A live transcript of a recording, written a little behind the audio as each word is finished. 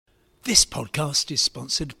This podcast is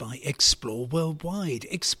sponsored by Explore Worldwide.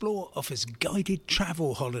 Explore offers guided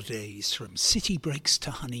travel holidays from city breaks to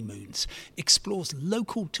honeymoons. Explore's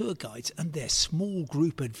local tour guides and their small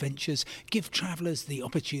group adventures give travellers the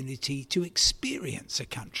opportunity to experience a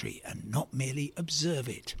country and not merely observe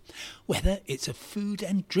it. Whether it's a food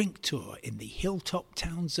and drink tour in the hilltop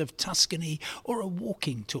towns of Tuscany or a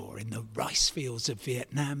walking tour in the rice fields of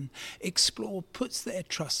Vietnam, Explore puts their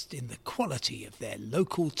trust in the quality of their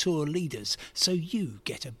local tour leaders so you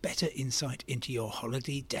get a better insight into your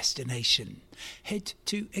holiday destination. Head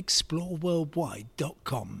to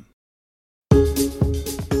exploreworldwide.com.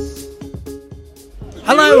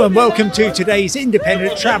 Hello and welcome to today's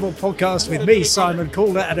independent travel podcast with me, Simon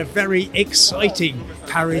Calder, at a very exciting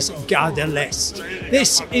Paris Gare de l'Est.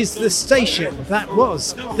 This is the station that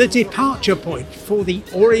was the departure point for the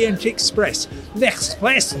Orient Express,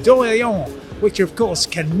 l'Express d'Orient, which of course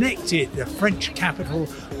connected the French capital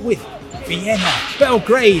with Vienna,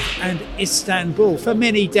 Belgrade and Istanbul for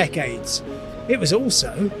many decades. It was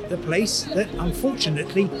also the place that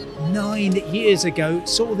unfortunately 9 years ago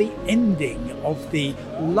saw the ending of the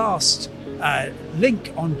last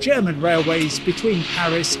link on German railways between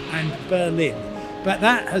Paris and Berlin. But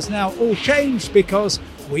that has now all changed because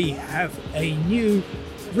we have a new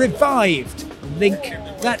revived link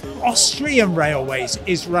that Austrian Railways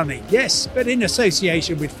is running. Yes, but in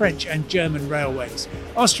association with French and German railways.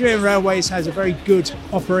 Austrian Railways has a very good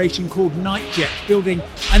operation called Nightjet, building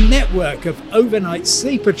a network of overnight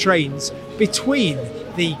sleeper trains between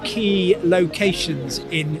the key locations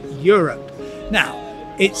in Europe. Now,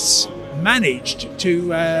 it's managed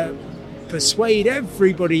to persuade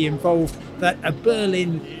everybody involved that a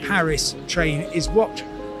Berlin-Paris train is what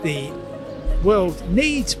the world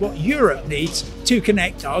needs, what Europe needs to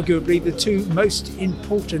connect arguably the two most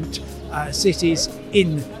important cities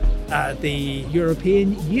in the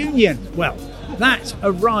European Union. Well, that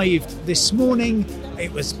arrived this morning.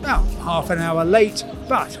 It was about half an hour late,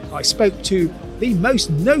 but I spoke to the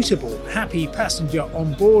most notable happy passenger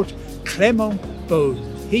on board, Clément Beaune.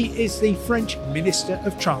 He is the French Minister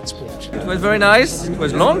of Transport. It was very nice. It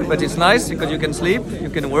was long, but it's nice because you can sleep, you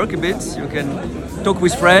can work a bit, you can talk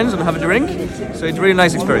with friends and have a drink. So it's a really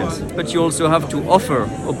nice experience. But you also have to offer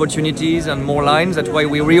opportunities and more lines. That's why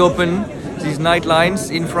we reopen these night lines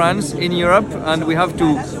in France, in Europe, and we have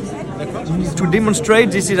to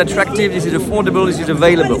demonstrate this is attractive, this is affordable, this is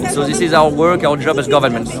available. So this is our work, our job as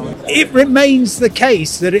government. It remains the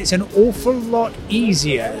case that it's an awful lot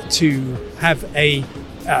easier to have a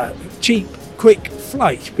cheap, quick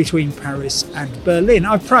flight between Paris and Berlin.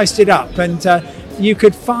 I've priced it up and you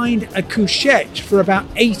could find a couchette for about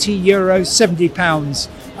 €80, £70,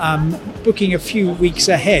 booking a few weeks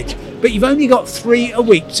ahead. But you've only got 3 a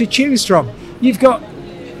week to choose from. You've got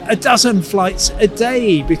a dozen flights a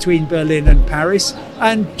day between Berlin and Paris,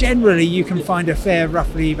 and generally you can find a fare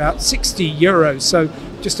roughly about €60, so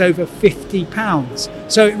just over £50.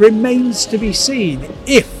 So it remains to be seen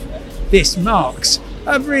if this marks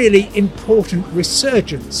a really important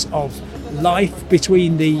resurgence of life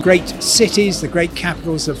between the great cities, the great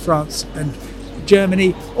capitals of France and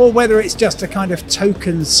Germany, or whether it's just a kind of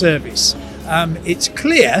token service. It's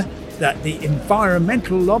clear that the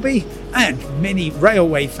environmental lobby and many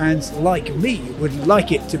railway fans like me would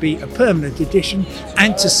like it to be a permanent addition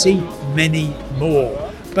and to see many more.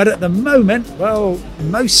 But at the moment, well,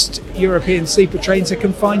 most European sleeper trains are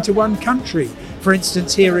confined to one country. For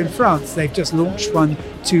instance, here in France, they've just launched one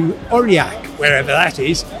to Aurillac, wherever that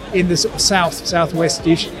is, in the sort of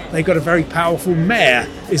southwestish. They've got a very powerful mayor,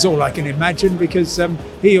 is all I can imagine, because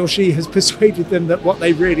he or she has persuaded them that what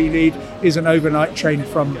they really need is an overnight train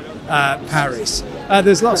from Paris.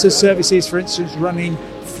 There's lots of services, for instance, running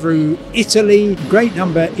through Italy, great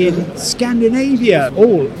number in Scandinavia.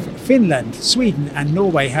 All Finland, Sweden and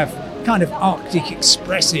Norway have kind of Arctic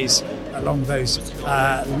expresses along those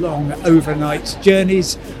long overnight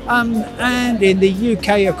journeys. And in the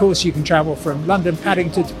UK, of course, you can travel from London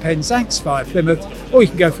Paddington to Penzance via Plymouth, or you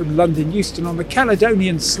can go from London Euston on the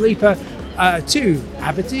Caledonian Sleeper to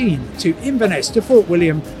Aberdeen, to Inverness, to Fort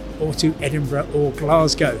William, or to Edinburgh or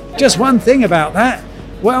Glasgow. Just one thing about that,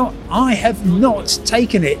 well, I have not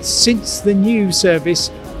taken it since the new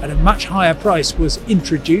service at a much higher price was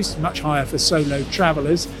introduced, much higher for solo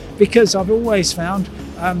travellers, because I've always found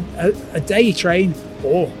a day train,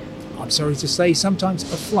 or I'm sorry to say, sometimes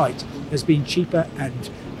a flight, has been cheaper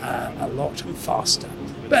and a lot faster.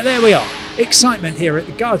 But there we are, excitement here at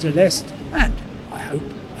the Gare de l'Est, and I hope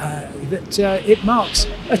that it marks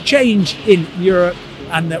a change in Europe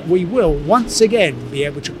and that we will once again be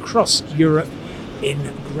able to cross Europe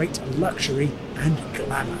in great luxury and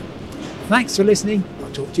glamour. Thanks for listening. I'll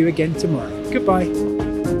I'll talk to you again tomorrow. Goodbye.